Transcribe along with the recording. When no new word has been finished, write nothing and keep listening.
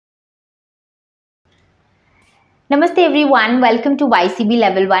Namaste everyone, welcome to YCB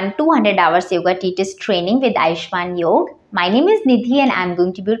Level 1 200 Hours Yoga Teachers Training with Ayushman Yog. My name is Nidhi and I am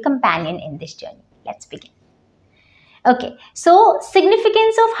going to be your companion in this journey. Let's begin. Okay, so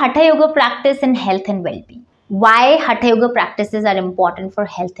significance of Hatha Yoga practice in health and well-being. Why Hatha Yoga practices are important for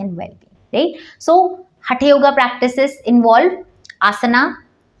health and well-being, right? So Hatha Yoga practices involve asana,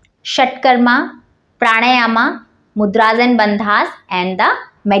 shatkarma, pranayama, mudras and bandhas, and the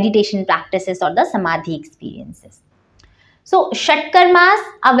meditation practices or the samadhi experiences. So shatkarmas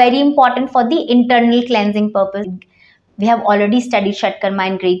are very important for the internal cleansing purpose. We have already studied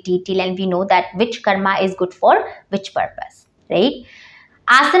shatkarma in great detail and we know that which karma is good for which purpose, right?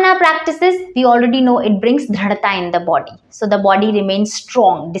 Asana practices, we already know it brings dhrఢata in the body. So the body remains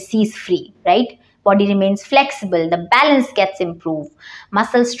strong, disease free, right? Body remains flexible, the balance gets improved,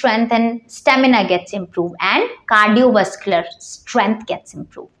 muscle strength and stamina gets improved, and cardiovascular strength gets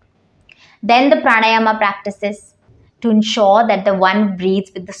improved. Then the pranayama practices to ensure that the one breathes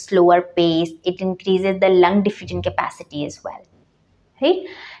with the slower pace. It increases the lung diffusion capacity as well. Right?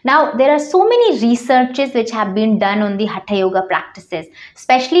 Now, there are so many researches which have been done on the Hatha Yoga practices,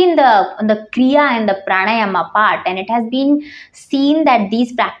 especially on the Kriya and the Pranayama part, and it has been seen that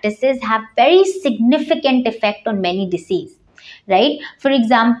these practices have very significant effect on many diseases. Right? For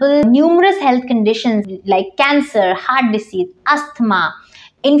example, numerous health conditions like cancer, heart disease, asthma,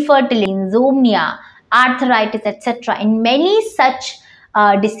 infertility, insomnia, arthritis, etc. In many such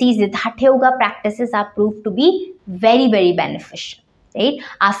diseases, Hatha Yoga practices are proved to be very, very beneficial. Right?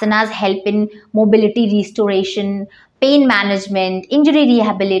 Asanas help in mobility restoration, pain management, injury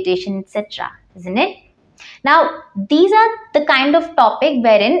rehabilitation, etc. Isn't it? Now, these are the kind of topic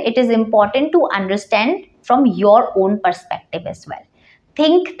wherein it is important to understand from your own perspective as well.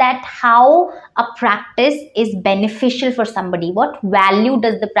 Think that how a practice is beneficial for somebody. What value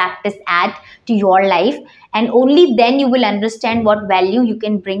does the practice add to your life? And only then you will understand what value you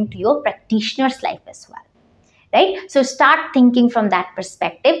can bring to your practitioner's life as well. Right? So start thinking from that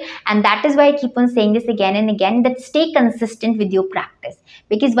perspective, and that is why I keep on saying this again and again, that stay consistent with your practice,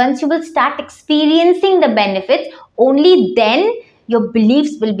 because once you will start experiencing the benefits, only then your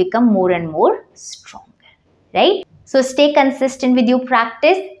beliefs will become more and more stronger, right? So stay consistent with your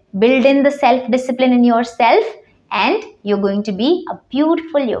practice, build in the self-discipline in yourself, and you're going to be a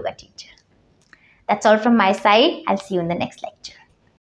beautiful yoga teacher. That's all from my side. I'll see you in the next lecture.